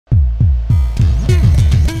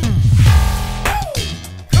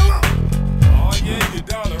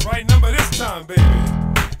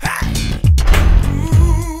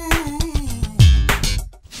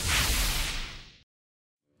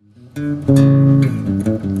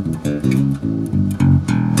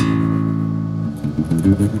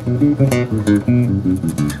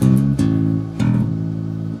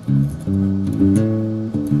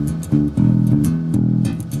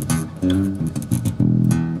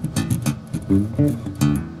Well,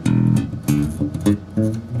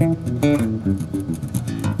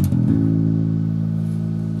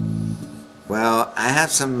 I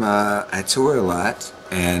have some, I tour a lot,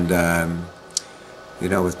 and, you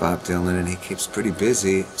know, with Bob Dylan, and he keeps pretty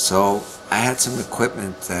busy, so I had some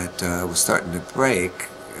equipment that was starting to break,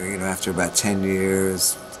 you know, after about 10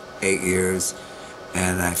 years, 8 years,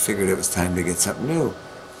 and I figured it was time to get something new.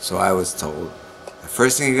 So I was told, the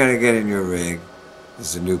first thing you gotta get in your rig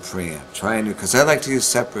is a new preamp. Try a new, because I like to use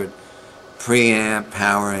separate preamp,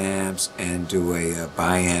 power amps, and do a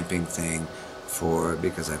bi-amping thing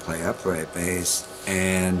because I play upright bass,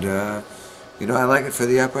 and you know, I like it for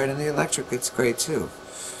the upright, and the electric, it's great too.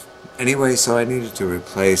 Anyway, so I needed to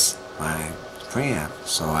replace my preamp,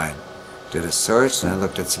 so I did a search and I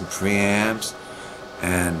looked at some preamps,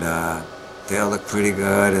 and they all look pretty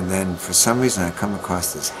good. And then for some reason I come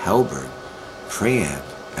across this Hellborg preamp,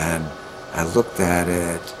 and I looked at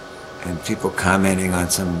it and people commenting on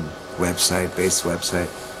some website, bass website,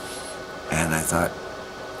 and I thought,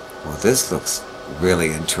 well, this looks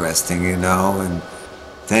really interesting, you know. And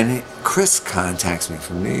then Chris contacts me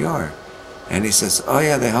from New York, and he says, oh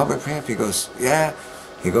yeah, the Hellborg preamp. He goes, yeah.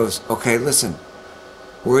 He goes, okay, listen,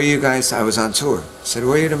 where are you guys? I was on tour. I said,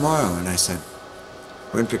 where are you tomorrow? And I said,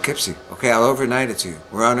 we're in Poughkeepsie. Okay, I'll overnight it to you.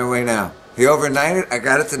 We're on our way now. He overnighted. I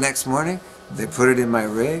got it the next morning. They put it in my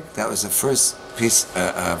rig. That was the first piece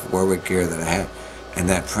of Warwick gear that I had. And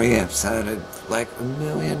that preamp sounded like $1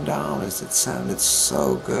 million. It sounded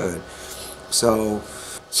so good. So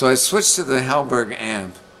I switched to the Hellborg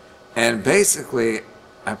amp, and basically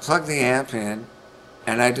I plugged the amp in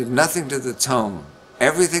and I did nothing to the tone.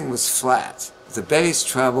 Everything was flat. The bass,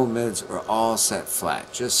 treble, mids were all set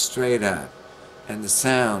flat, just straight up. And the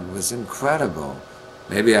sound was incredible.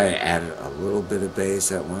 Maybe I added a little bit of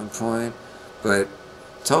bass at one point, but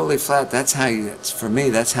totally flat. That's how for me,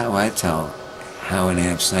 that's how I tell how an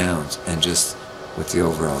amp sounds, and just what the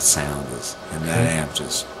overall sound is. And that amp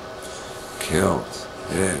just killed.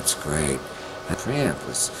 Yeah, it's great. The preamp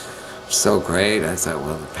was so great. I thought,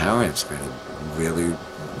 well, the power amp's going to really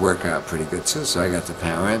work out pretty good too. So I got the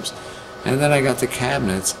power amps, and then I got the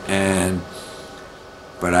cabinets,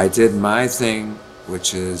 but I did my thing,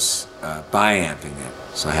 which is bi-amping it.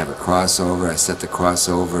 So I have a crossover. I set the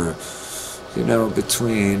crossover, you know,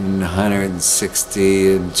 between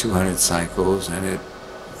 160 and 200 cycles, and it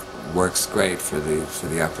works great for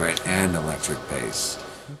the upright and electric bass.